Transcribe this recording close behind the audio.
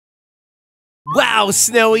Wow,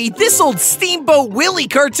 Snowy, this old Steamboat Willie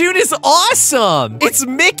cartoon is awesome! It's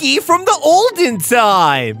Mickey from the olden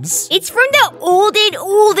times! It's from the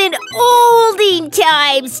olden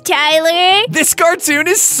times, Tyler! This cartoon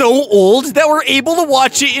is so old that we're able to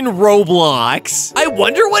watch it in Roblox. I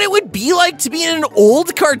wonder what it would be like to be in an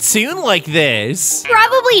old cartoon like this.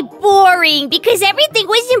 Probably boring because everything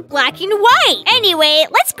was in black and white. Anyway,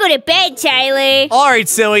 let's go to bed, Tyler. Alright,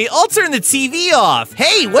 Zoe, I'll turn the TV off.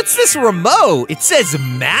 Hey, what's this remote? It says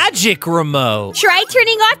magic remote. Try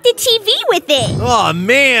turning off the TV with it. Oh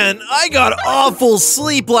man, I got awful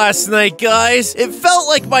sleep last night, guys. It felt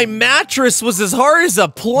like my mattress was as hard as a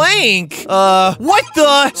plank. What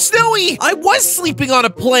the? Snowy, I was sleeping on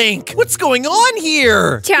a plank. What's going on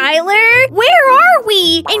here? Tyler, where are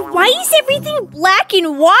we? And why is everything black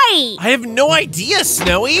and white? I have no idea,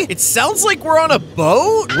 Snowy. It sounds like we're on a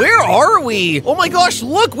boat. Where are we? Oh my gosh,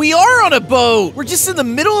 look, we are on a boat. We're just in the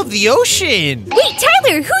middle of the ocean. Wait,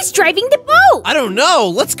 Tyler, who's driving the boat? I don't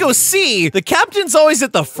know. Let's go see. The captain's always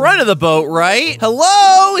at the front of the boat, right?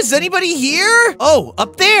 Hello? Is anybody here? Oh,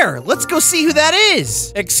 up there. Let's go see who that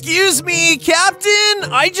is. Excuse me,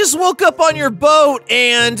 Captain. I just woke up on your boat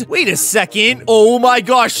and... Wait a second. Oh my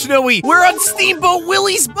gosh, Snowy. We're on Steamboat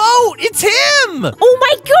Willie's boat. It's him. Oh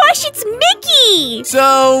my gosh, it's Mickey.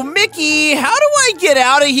 So, Mickey, how do I get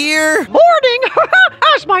out of here? Morning!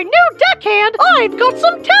 As my new deckhand, I've got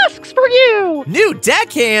some tasks for you! New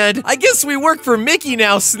deckhand? I guess we work for Mickey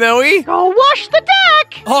now, Snowy. Go wash the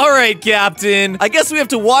deck! Alright, Captain. I guess we have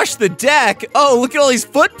to wash the deck. Oh, look at all these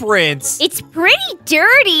footprints. It's pretty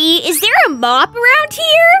dirty. Is there a mop around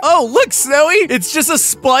here? Oh, look, Snowy. It's just a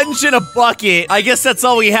sponge and a bucket. I guess that's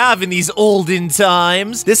all we have in these olden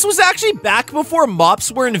times. This was actually back before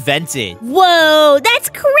mops were invented. Whoa, that's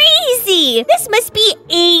crazy. This must be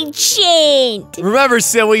ancient. Remember,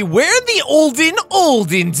 Snowy, we're in the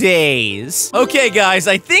olden days. Okay, guys,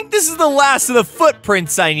 I think this is the last of the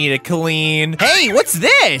footprints I need to clean. Hey, what's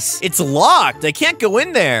this? It's locked. I can't go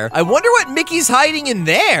in there. I wonder what Mickey's hiding in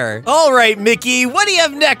there. All right, Mickey, what do you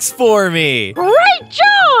have next for me? Great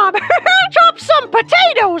job! Chop some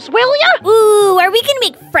potatoes, will ya? Ooh, are we gonna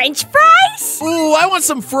make French fries? Ooh, I want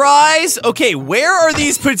some fries. Okay, where are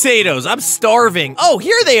these potatoes? I'm starving. Oh,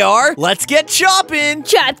 here they are. Let's get chopping.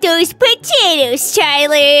 Chop those potatoes,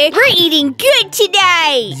 Tyler. We're eating good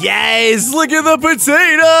tonight. Yes, look at the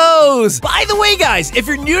potatoes. By the way, guys, if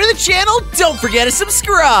you're new to the channel, don't forget to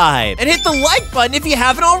subscribe and hit the like button if you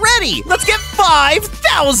haven't already. Let's get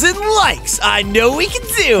 5,000 likes. I know we can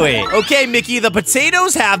do it. Okay, Mickey, the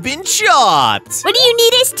potatoes have been chopped. What do you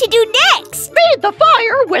need us to do next? Feed the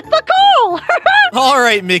fire with the coal! All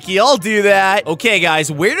right, Mickey, I'll do that. Okay,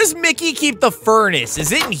 guys, where does Mickey keep the furnace?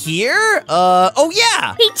 Is it in here? Oh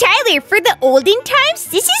yeah. Hey, Tyler, for the olden times,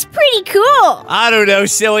 this is pretty cool. I don't know,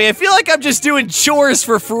 silly. I feel like I'm just doing chores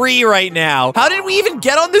for free right now. How did we even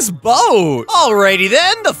get on this boat? Alrighty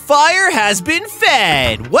then, the fire has been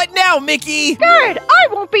fed. What now, Mickey? Good! I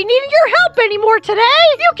won't be needing your help anymore today!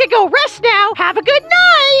 You can go rest now! Have a good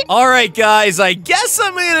night! Alright, guys, I guess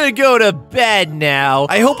I'm gonna go to bed now.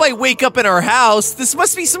 I hope I wake up in our house. This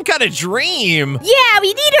must be some kind of dream. Yeah,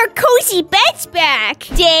 we need our cozy beds back.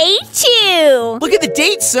 Day 2. Look at the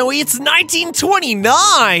date, Zoe. It's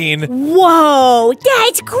 1929. Whoa,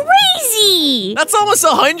 that's crazy. That's almost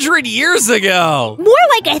 100 years ago. More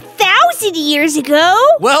like 1,000 years ago.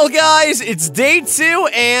 Well, guys, it's day 2,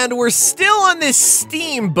 and we're still on this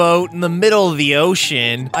steamboat in the middle of the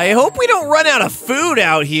ocean. I hope we don't run out of food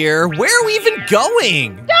out here. Where are we even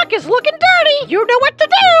going? Deck is looking dirty! You know what to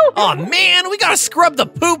do! Oh man, we gotta scrub the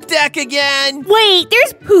poop deck again. Wait,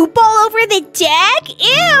 there's poop all over the deck?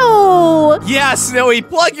 Ew! Yeah, Snowy,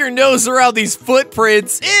 plug your nose around these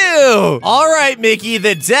footprints. Ew! Alright, Mickey,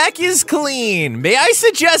 the deck is clean. May I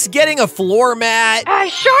suggest getting a floor mat?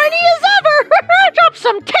 As shiny as ever! Drop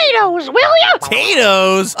some potatoes, will ya?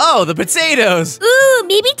 Potatoes? Oh, the potatoes. Ooh,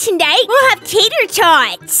 maybe tonight we'll have tater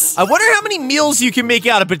tots. I wonder how many meals you can make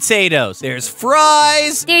out of potatoes. There's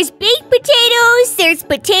fries. There's baked potatoes. There's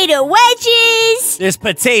potato wedges. There's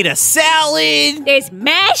potato salad. There's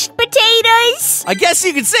mashed potatoes. I guess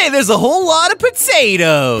you could say there's a whole lot of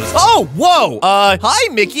potatoes. Oh, whoa. Hi,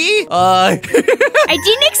 Mickey. I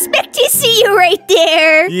didn't expect to see you right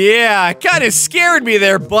there. Yeah, kind of scared me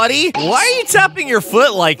there, buddy. Why are you tapping your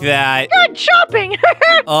foot like that? Good chopping!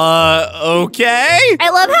 Okay. I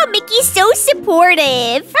love how Mickey's so supportive.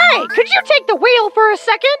 Hey, could you take the wheel for a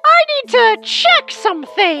second? I need to check check some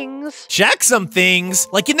things. Check some things?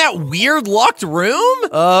 Like in that weird locked room?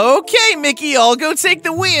 Okay, Mickey, I'll go take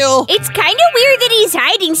the wheel. It's kind of weird that he's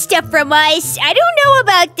hiding stuff from us. I don't know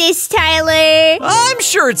about this, Tyler. I'm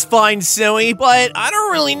sure it's fine, Snowy, but I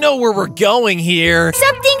don't really know where we're going here.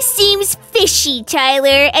 Something seems fishy,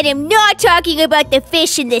 Tyler, and I'm not talking about the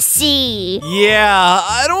fish in the sea. Yeah,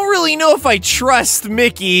 I don't really know if I trust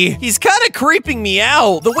Mickey. He's kind of creeping me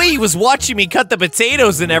out, the way he was watching me cut the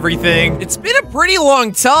potatoes and everything. It's been a pretty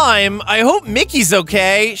long time. I hope Mickey's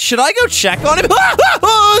okay. Should I go check on him?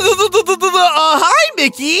 Hi,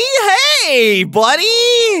 Mickey. Hey,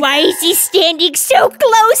 buddy. Why is he standing so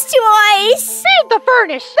close to us? Feed the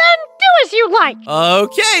furnace, then do as you like.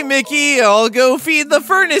 Okay, Mickey, I'll go feed the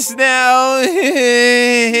furnace now.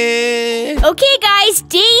 Okay, guys,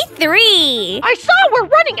 day 3. I saw we're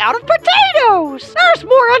running out of potatoes. There's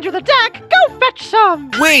more under the deck. Go fetch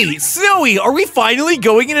some. Wait, Snowy, are we finally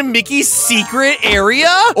going into Mickey's secret area?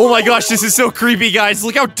 Oh my gosh, this is so creepy, guys.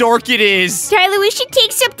 Look how dark it is. Tyler, we should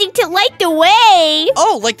take something to light the way.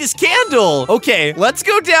 Oh, like this candle. Okay, let's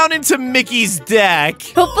go down into Mickey's deck.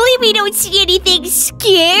 Hopefully we don't see anything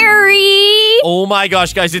scary. Oh my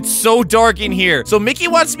gosh, guys, it's so dark in here. So Mickey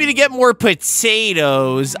wants me to get more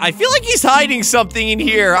potatoes. I feel like he's hiding something in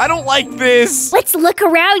here. I don't like this. Let's look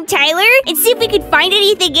around, Tyler, and see if we can find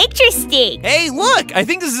anything interesting. Hey, look, I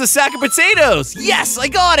think this is a sack of potatoes. Yes, I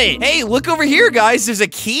got it. Hey, look over here, guys. There's a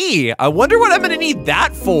key. I wonder what I'm gonna need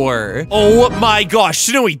that for. Oh my gosh,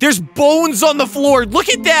 Snowy, there's bones on the floor. Look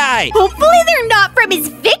at that. Hopefully they're not from his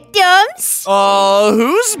victims.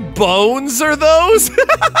 Whose bones are those?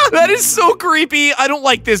 That is so creepy. I don't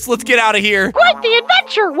like this. Let's get out of here. Quite the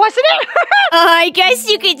adventure, wasn't it? I guess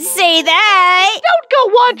you could say that. Don't go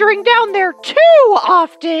wandering down there too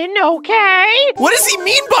often, okay? What does he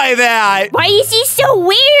mean by that? Why is he so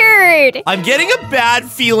weird? I'm getting a bad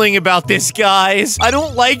feeling about this, guys. I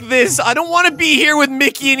don't like this. I don't want to be here with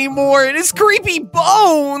Mickey anymore and his creepy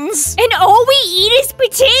bones. And all we eat is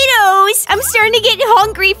potatoes. I'm starting to get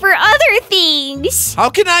hungry for other things. How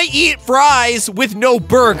can I eat fries with no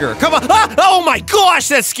burger? Come on. Ah! Oh my gosh,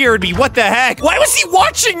 that scared me. What the heck? Why was he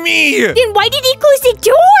watching me? Then why did he close the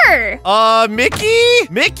door? Mickey?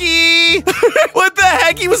 Mickey? What the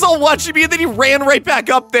heck? He was all watching me and then he ran right back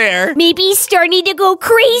up there. Maybe he's starting to go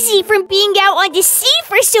crazy from being out on the sea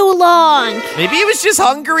for so long. Maybe he was just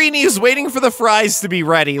hungry and he was waiting for the fries to be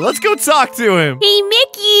ready. Let's go talk to him. Hey,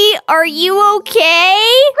 Mickey, are you okay?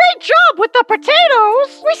 Great job with the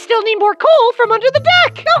potatoes. We still need more coal from under the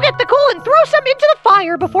deck. Go get the coal and throw some into the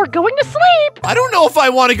fire before going to sleep. I don't know if I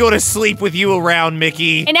want to go to sleep with you around,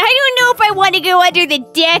 Mickey. And I don't know if I want to go under the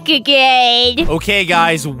deck again. Okay,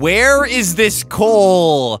 guys, where is this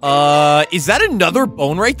coal? Is that another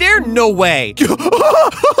bone right there? No way.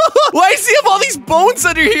 Why does he have all these bones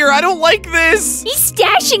under here? I don't like this. He's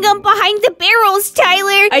stashing them behind the barrels,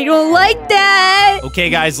 Tyler. I don't like that. Okay,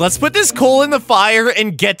 guys, let's put this coal in the fire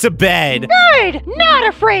and get to bed. Good. Not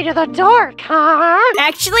afraid of the dark, huh?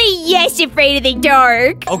 Actually, yes, afraid of the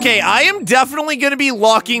dark. Okay, I am definitely gonna be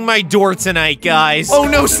locking my door tonight, guys. Oh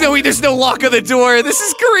no, Snowy, there's no lock on the door. This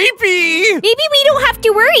is creepy. Maybe we don't have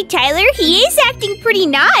to worry, Tyler. He is acting pretty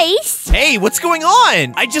nice. Hey, what's going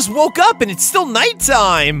on? I just woke up and it's still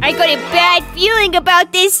nighttime. I got a bad feeling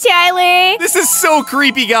about this, Tyler. This is so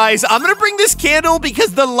creepy, guys. I'm gonna bring this candle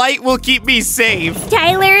because the light will keep me safe.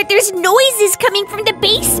 Tyler, there's noises coming from the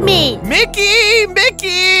basement. Mickey!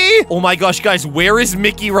 Mickey! Oh my gosh, guys, where is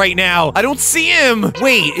Mickey right now? I don't see him.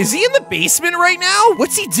 Wait, is he in the basement right now?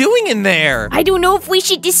 What's he doing in there? I don't know if we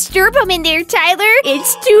should disturb him in there, Tyler.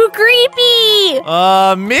 It's too creepy.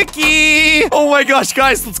 Mickey! Oh my gosh,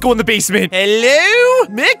 guys, let's go in the basement. Hello?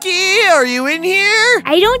 Mickey, are you in here?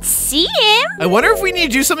 I don't see him. I wonder if we need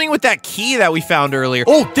to do something with that key that we found earlier.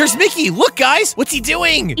 Oh, there's Mickey. Look, guys. What's he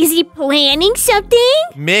doing? Is he planning something?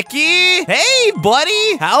 Mickey? Hey,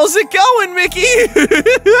 buddy. How's it going, Mickey?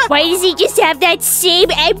 Why does he just have that same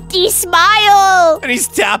empty smile? And he's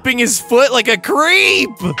tapping his foot like a creep.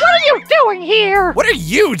 What are you doing here? What are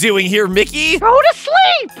you doing here, Mickey? Go to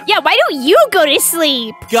sleep. Yeah, why don't you go to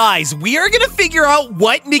sleep? Guys, we are gonna figure out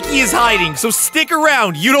what Mickey is hiding, so stick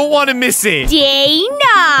around. You don't want to miss it. Day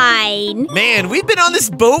 9. Man, we've been on this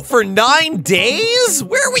boat for 9 days?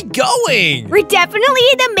 Where are we going? We're definitely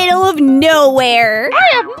in the middle of nowhere.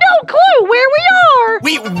 I have no clue where we are.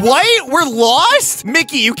 Wait, what? We're lost?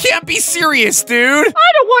 Mickey, you can't be serious, dude.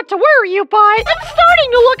 I don't want to worry you, but I'm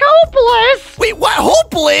starting to look hopeless. Wait, what?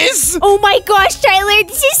 Hopeless? Blizz! Oh my gosh, Tyler,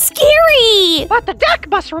 this is scary! But the deck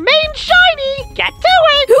must remain shiny. Get to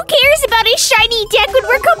it. Who cares about a shiny deck when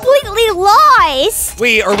we're completely lost?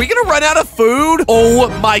 Wait, are we gonna run out of food? Oh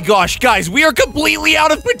my gosh, guys, we are completely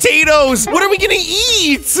out of potatoes! What are we gonna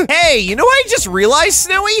eat? Hey, you know what I just realized,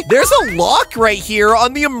 Snowy? There's a lock right here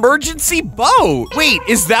on the emergency boat. Wait,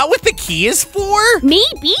 is that what the key is for?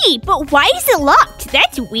 Maybe, but why is it locked?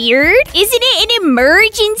 That's weird. Isn't it an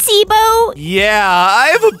emergency boat? Yeah, I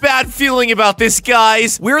have a bad feeling about this,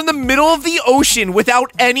 guys. We're in the middle of the ocean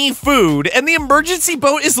without any food, and the emergency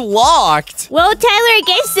boat is locked. Well, Tyler, I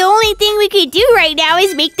guess the only thing we could do right now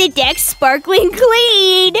is make the deck sparkling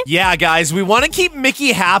clean. Yeah, guys, we want to keep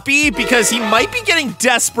Mickey happy because he might be getting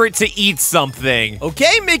desperate to eat something.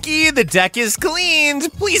 Okay, Mickey, the deck is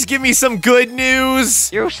cleaned. Please give me some good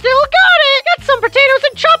news. You still got it. Get some potatoes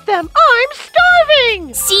and chop them. I'm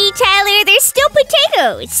starving. See, Tyler, there's still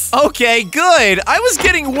potatoes. Okay, good. I was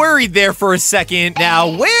getting worried there for a second. Now,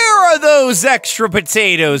 where are those extra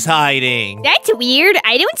potatoes hiding? That's weird.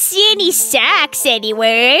 I don't see any sacks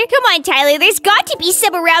anywhere. Come on, Tyler, there's got to be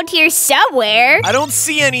some around here somewhere. I don't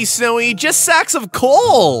see any, Snowy, just sacks of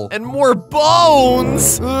coal and more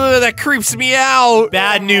bones. Ugh, that creeps me out.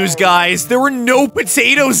 Bad news, guys. There were no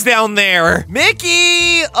potatoes down there.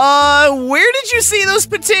 Mickey, where did you say those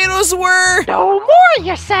potatoes were? No more,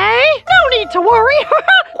 you say? No need to worry.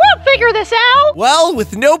 We'll figure this out. Well,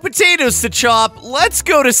 with no potatoes to chop, let's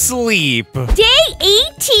go to sleep. Day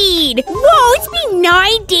 18. Whoa, it's been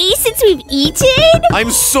 9 days since we've eaten?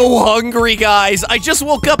 I'm so hungry, guys. I just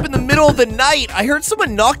woke up in the middle of the night. I heard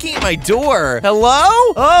someone knocking at my door. Hello?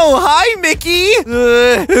 Oh, hi, Mickey.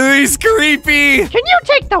 He's creepy. Can you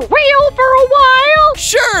take the wheel for a while?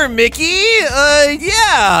 Sure, Mickey.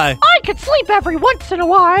 Yeah. I could sleep every once in a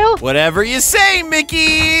while. Whatever you say,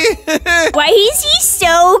 Mickey. Why is he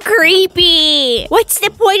so creepy? What's the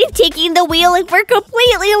point of taking the wheel if we're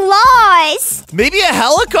completely lost? Maybe a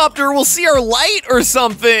helicopter will see our light or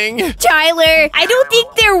something. Tyler, I don't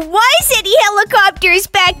think there was any helicopters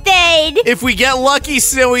back then. If we get lucky,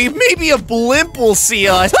 Snowy, maybe a blimp will see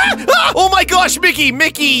us. Oh my gosh, Mickey,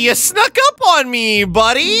 you snuck up on me,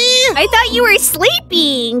 buddy. I thought you were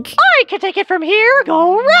sleeping. I can take it from here.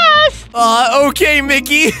 Go rest. Okay,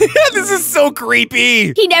 Mickey. This is so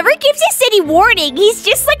creepy. He never gives us any warning. He's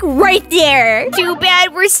just like right there. Too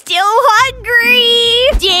bad we're still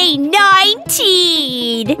hungry. Day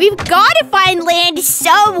 19. We've got to find land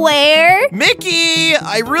somewhere. Mickey,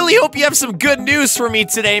 I really hope you have some good news for me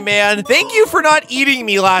today, man. Thank you for not eating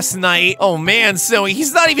me last night. Oh man, Snowy,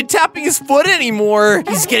 he's not even tapping his foot anymore.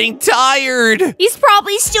 He's getting tired. He's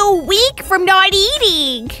probably still weak from not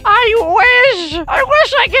eating. I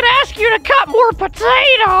wish I could ask you to cut more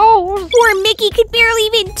potatoes. Poor Mickey could barely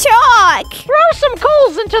even talk. Throw some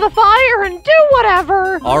coals into the fire and do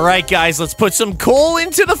whatever. All right, guys, let's put some coal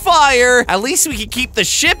into the fire. At least we can keep the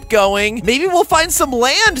ship going. Maybe we'll find some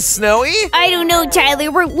land, Snowy. I don't know,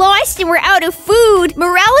 Tyler. We're lost and we're out of food.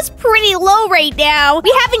 Morale is pretty low right now.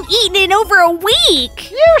 We haven't eaten in over a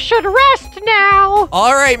week. You should rest now.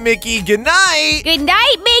 All right, Mickey, good night. Good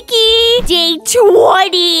night, Mickey. Day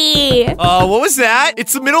 20. What was that?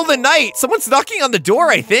 It's the middle of the night. Someone's knocking on the door,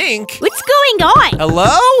 I think. What's going on?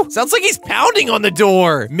 Hello? Sounds like he's pounding on the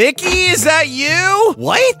door. Mickey, is that you?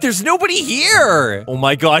 What? There's nobody here. Oh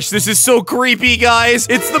my gosh, this is so creepy, guys.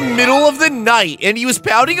 It's the middle of the night, and he was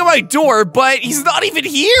pounding on my door, but he's not even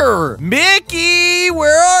here. Mickey,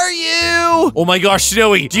 where are you? Oh my gosh,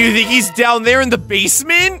 Snowy, do you think he's down there in the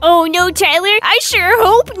basement? Oh no, Tyler. I sure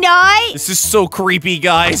hope not. This is so creepy,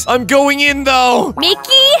 guys. I'm going in, though. Mickey,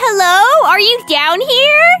 hello? Are you down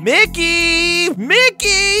here? Mickey!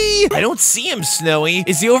 I don't see him, Snowy.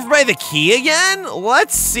 Is he over by the key again?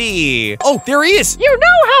 Let's see. Oh, there he is. You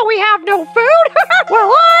know how we have no food?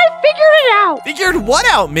 Well, I figured it out. Figured what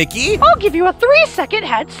out, Mickey? I'll give you a 3-second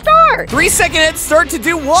head start. 3-second head start to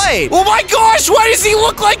do what? Oh my gosh, why does he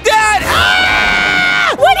look like that?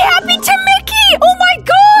 Ah! What happened to Mickey? Oh my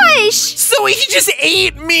gosh! So he just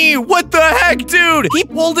ate me. What the heck, dude? He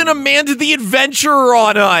pulled an Amanda the Adventurer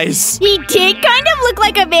on us. He did kind of look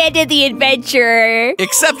like Amanda the Adventurer.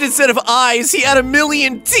 Except instead of eyes, he had a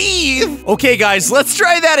million teeth. Okay, guys, let's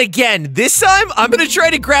try that again. This time, I'm gonna try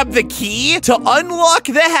to grab the key to unlock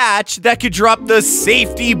the hatch that could drop the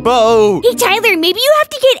safety boat. Hey, Tyler, maybe you have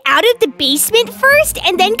to get out of the basement first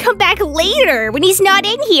and then come back later when he's not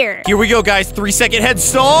in here. Here we go, guys. 3-second head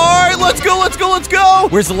start. Let's go.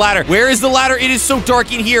 Where's the ladder? Where is the ladder? It is so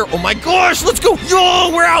dark in here. Oh my gosh, let's go.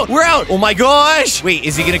 Yo, we're out. We're out. Oh my gosh. Wait,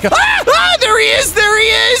 is he gonna come? Ah, there he is. There he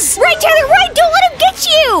is. Right, Tyler, right. Don't let him get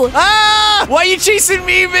you. Ah, why are you chasing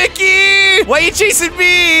me, Mickey? Why are you chasing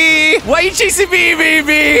me? Why are you chasing me,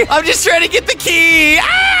 baby? I'm just trying to get the key.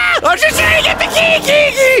 Ah, I'm just trying to get the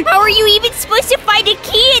key. How are you even supposed to find a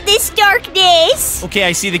key in this darkness? Okay,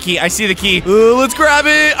 I see the key. I see the key. Let's grab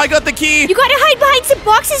it. I got the key. You gotta hide behind some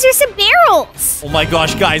boxes or some barrels. Oh my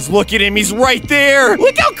gosh, guys, look at him. He's right there.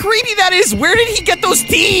 Look how creepy that is. Where did he get those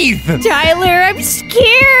teeth? Tyler, I'm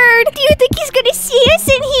scared. Do you think he's gonna see us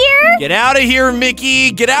in here? Get out of here,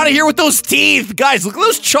 Mickey. Get out of here with those teeth. Guys, look at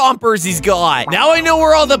those chompers he's got. Now I know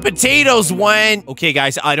where all the potatoes went. Okay,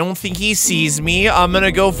 guys, I don't think he sees me. I'm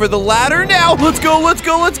gonna go for the ladder now. Let's go, let's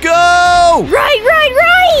go, let's go. Right.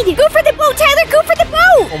 Go for the boat, Tyler. Go for the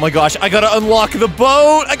boat. Oh my gosh, I gotta unlock the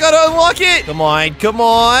boat. I gotta unlock it. Come on, come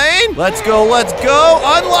on. Let's go, let's go.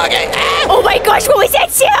 Unlock it. Ah! Oh my gosh, what was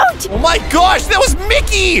that sound? Oh my gosh, that was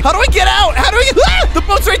Mickey. How do I get out? How do I get... Ah! The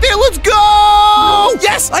boat's right there. Let's go.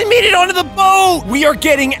 Yes, I made it onto the boat. We are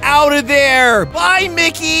getting out of there. Bye,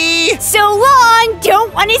 Mickey. So long.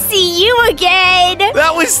 Don't want to see you again.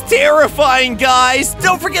 That was terrifying, guys.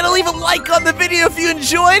 Don't forget to leave a like on the video if you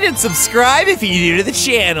enjoyed and subscribe if you're new to the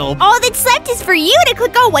channel. All that's left is for you to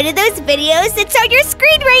click on one of those videos that's on your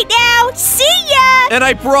screen right now. See ya! And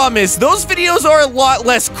I promise, those videos are a lot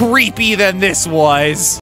less creepy than this was.